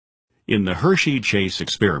In the Hershey-Chase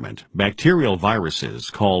experiment, bacterial viruses,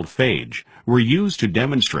 called phage, were used to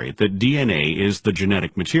demonstrate that DNA is the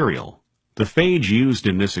genetic material. The phage used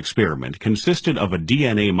in this experiment consisted of a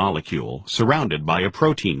DNA molecule surrounded by a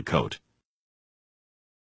protein coat.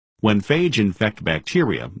 When phage infect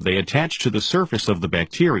bacteria, they attach to the surface of the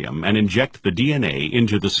bacterium and inject the DNA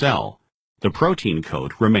into the cell. The protein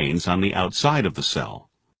coat remains on the outside of the cell.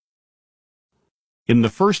 In the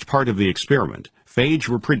first part of the experiment, phage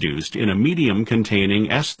were produced in a medium containing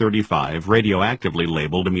S35 radioactively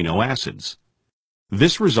labeled amino acids.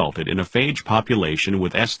 This resulted in a phage population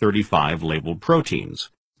with S35 labeled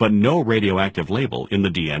proteins, but no radioactive label in the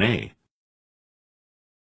DNA.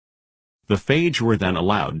 The phage were then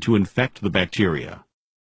allowed to infect the bacteria.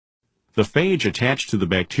 The phage attached to the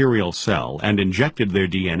bacterial cell and injected their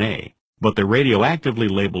DNA, but the radioactively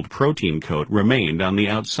labeled protein coat remained on the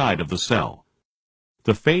outside of the cell.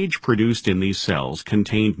 The phage produced in these cells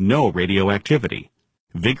contained no radioactivity.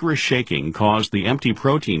 Vigorous shaking caused the empty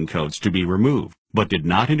protein coats to be removed, but did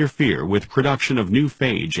not interfere with production of new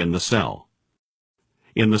phage in the cell.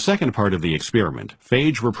 In the second part of the experiment,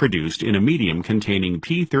 phage were produced in a medium containing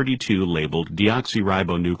P32 labeled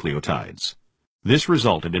deoxyribonucleotides. This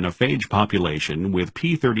resulted in a phage population with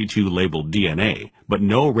P32 labeled DNA, but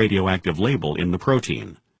no radioactive label in the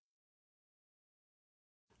protein.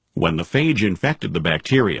 When the phage infected the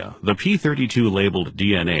bacteria, the P32 labeled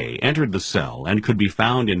DNA entered the cell and could be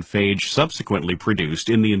found in phage subsequently produced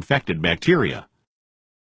in the infected bacteria.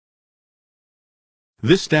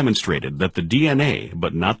 This demonstrated that the DNA,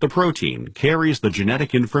 but not the protein, carries the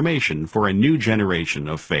genetic information for a new generation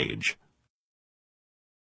of phage.